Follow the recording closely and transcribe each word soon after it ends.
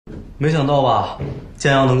没想到吧，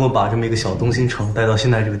建阳能够把这么一个小东新城带到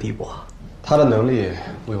现在这个地步。他的能力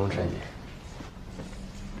毋庸置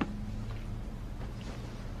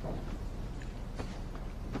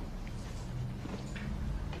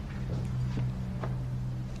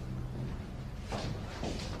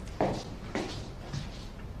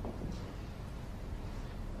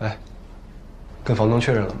疑。哎，跟房东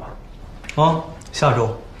确认了吗？啊，下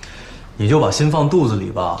周，你就把心放肚子里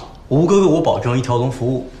吧。吴哥哥，我保证一条龙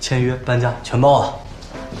服务，签约、搬家全包了。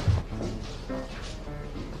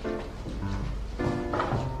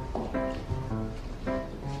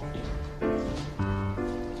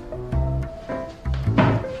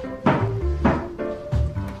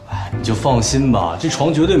哎，你就放心吧，这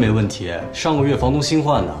床绝对没问题。上个月房东新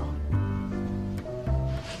换的。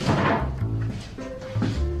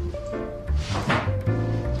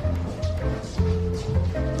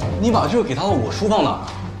你把这个给他的我书放哪儿啊？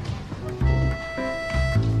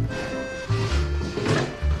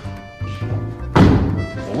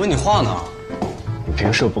我问你话呢。你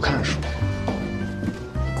平时又不看书。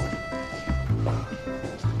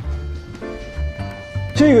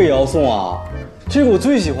这个也要送啊？这个我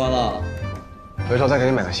最喜欢了。回头再给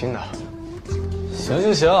你买个新的。行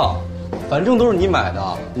行行，反正都是你买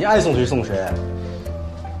的，你爱送谁送谁。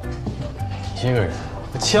你这个人，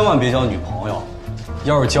千万别交女朋友。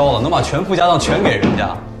要是交了，能把全副家当全给人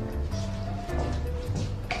家。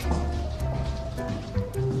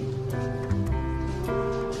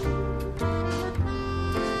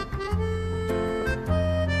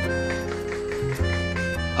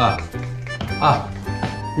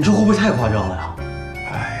你这会不会太夸张了呀？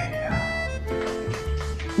哎呀，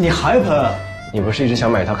你还喷？你不是一直想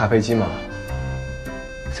买一套咖啡机吗？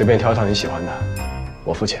随便挑一套你喜欢的，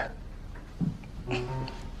我付钱。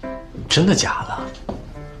真的假的？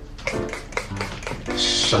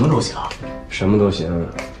什么都行。什么都行。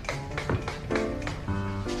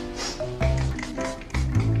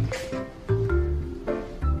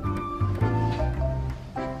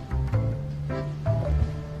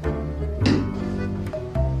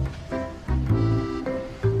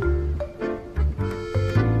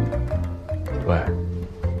喂，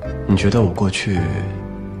你觉得我过去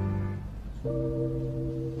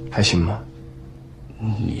还行吗？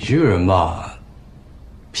你这个人吧，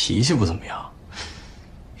脾气不怎么样，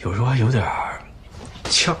有时候还有点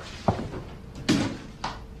呛。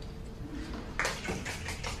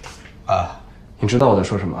你知道我在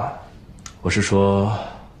说什么？我是说，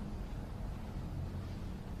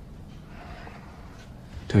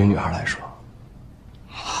对于女孩来说，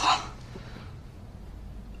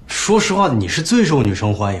说实话，你是最受女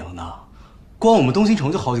生欢迎的，光我们东新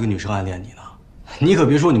城就好几个女生暗恋你呢。你可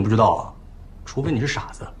别说你不知道啊，除非你是傻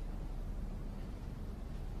子。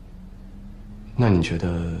那你觉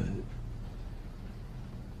得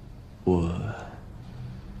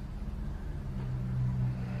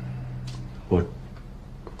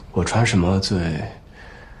我穿什么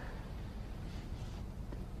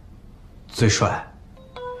最帅？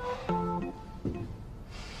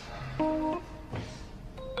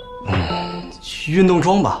运动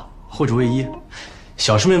装吧，或者卫衣。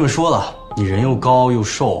小师妹们说了，你人又高又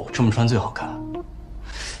瘦，这么穿最好看，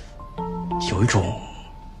有一种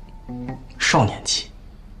少年气。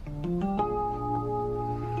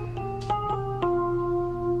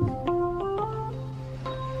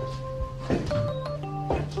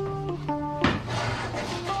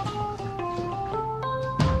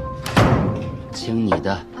请你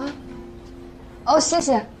的。哦，谢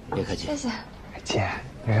谢。别客气。谢谢。姐，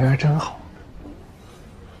你人缘真好。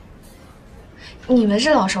你们是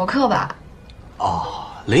老熟客吧？哦，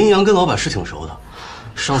林阳跟老板是挺熟的，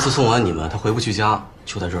上次送完你们，他回不去家，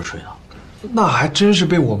就在这儿睡的。那还真是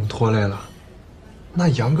被我们拖累了。那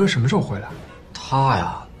杨哥什么时候回来？他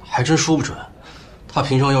呀，还真说不准。他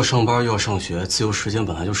平常要上班又要上学，自由时间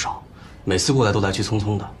本来就少，每次过来都来去匆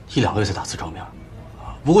匆的，1、2个月才打次照面。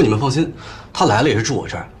不过你们放心，他来了也是住我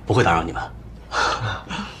这儿，不会打扰你们。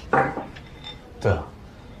对了，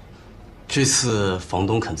这次房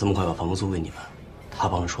东肯这么快把房租给你们，他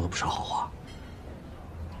帮着说了不少好话。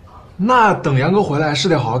那等杨哥回来是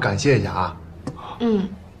得好好感谢一下啊。嗯，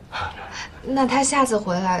那他下次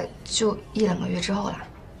回来就1、2个月之后了。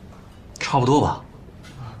差不多吧。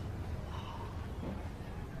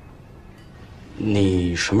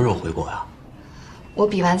你什么时候回国呀？我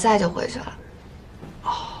比完赛就回去了。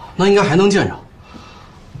那应该还能见着，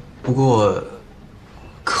不过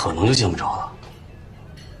可能就见不着了。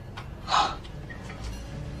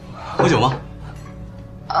喝酒吗？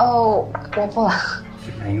哦，我不了。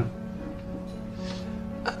没有。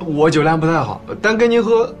我酒量不太好，但跟您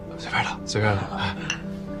喝随便了，随便了。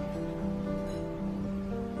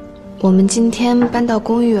我们今天搬到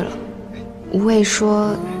公寓了，无畏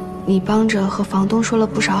说你帮着和房东说了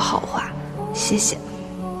不少好话，谢谢。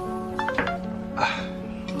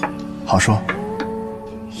好说。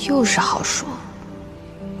又是好说，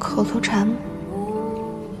口头禅。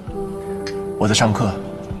我在上课，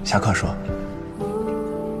下课说。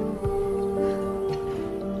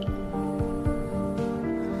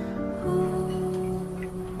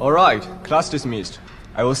All right, class dismissed.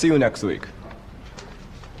 I will see you next week.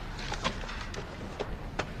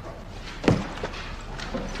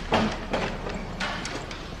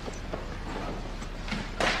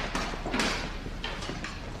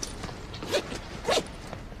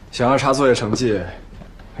 想要查作业成绩，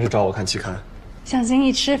还是找我看期刊？想请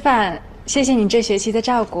你吃饭，谢谢你这学期的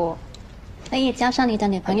照顾。可以交上你的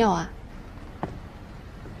女朋友啊。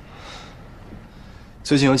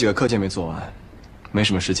最近有几个课件没做完，没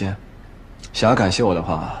什么时间。想要感谢我的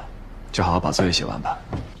话，就好好把作业写完吧。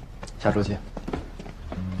下周见。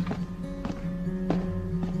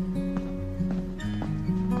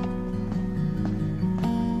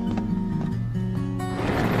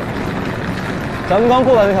咱们刚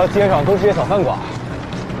过来那条街上都是些小饭馆，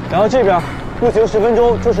然后这边步行10分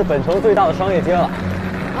钟就是本城最大的商业街了。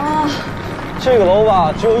啊，这个楼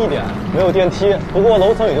吧只有1点，没有电梯，不过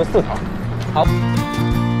楼层也就4层。好。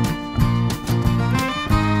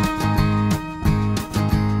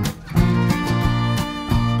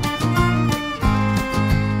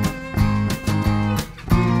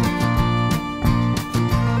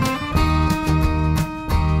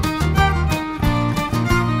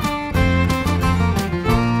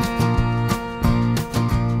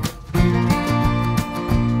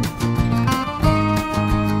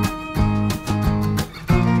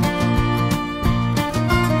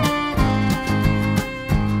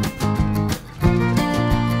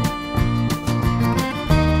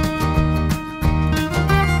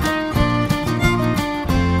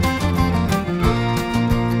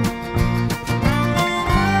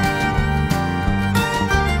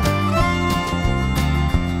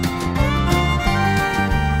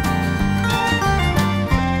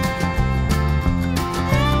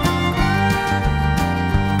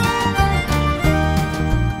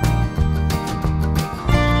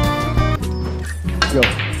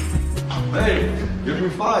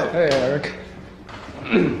Hey, Eric.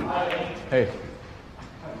 Hey.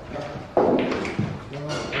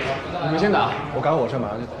 你们先打，我赶火车马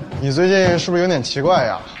上就走。你最近是不是有点奇怪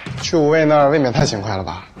呀？去无畏那儿未免太勤快了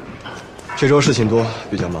吧？这周事情多，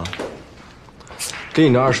比较忙。给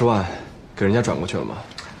你的20万，给人家转过去了吗？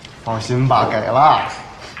放心吧，给了。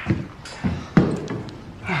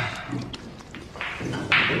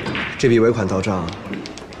这笔尾款到账，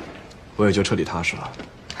我也就彻底踏实了。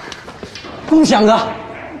恭喜杨哥，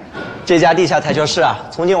这家地下台球室啊，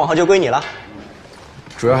从今往后就归你了。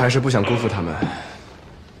主要还是不想辜负他们。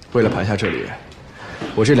为了盘下这里，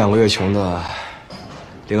我这2个月穷的，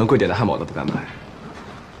连个贵点的汉堡都不敢买。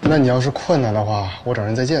那你要是困难的话，我找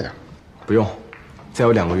人再借点。不用，再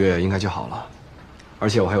有2个月应该就好了。而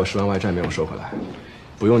且我还有10万外债没有收回来，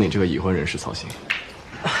不用你这个已婚人士操心。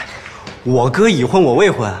我哥已婚，我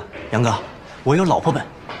未婚，杨哥，我有老婆本。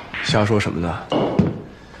瞎说什么呢？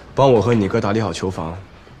帮我和你哥打理好球房，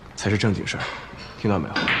才是正经事儿，听到没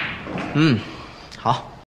有？嗯，好。